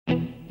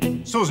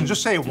Susan,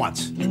 just say it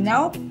once.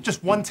 Nope.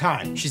 Just one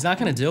time. She's not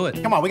gonna do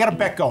it. Come on, we got a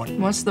bet going.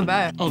 What's the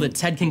bet? Oh, that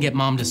Ted can get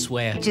Mom to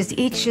swear. Just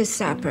eat your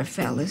supper,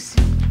 fellas.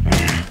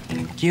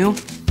 Thank you.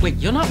 Wait,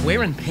 you're not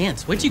wearing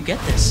pants. Where'd you get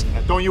this?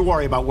 Now, don't you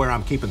worry about where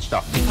I'm keeping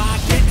stuff.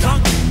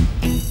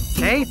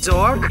 Hey,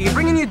 dog, are you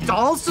bringing your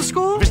dolls to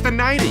school? It's the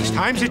 90s.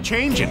 Times are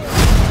changing.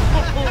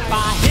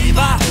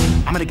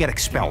 I'm gonna get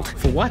expelled.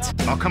 For what?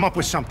 I'll come up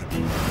with something.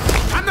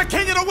 I'm the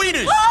king of the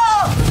wieners!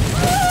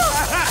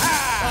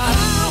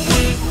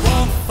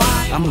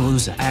 I'm a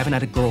loser. I haven't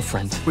had a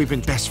girlfriend. We've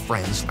been best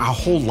friends our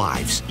whole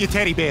lives. Your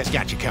teddy bear's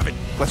got you covered.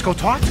 Let's go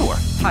talk to her.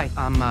 Hi,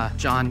 I'm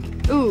John.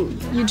 Ooh,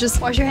 you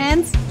just wash your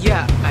hands?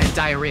 Yeah, I have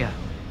diarrhea.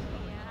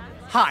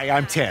 Hi,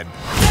 I'm Ted.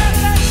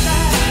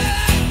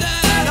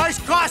 Nice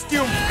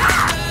costume!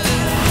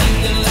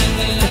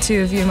 The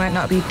two of you might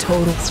not be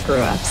total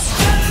screw-ups.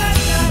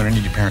 I'm gonna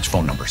need your parents'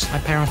 phone numbers. My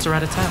parents are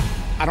out of town.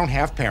 I don't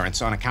have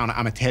parents on account of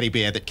I'm a teddy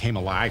bear that came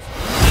alive.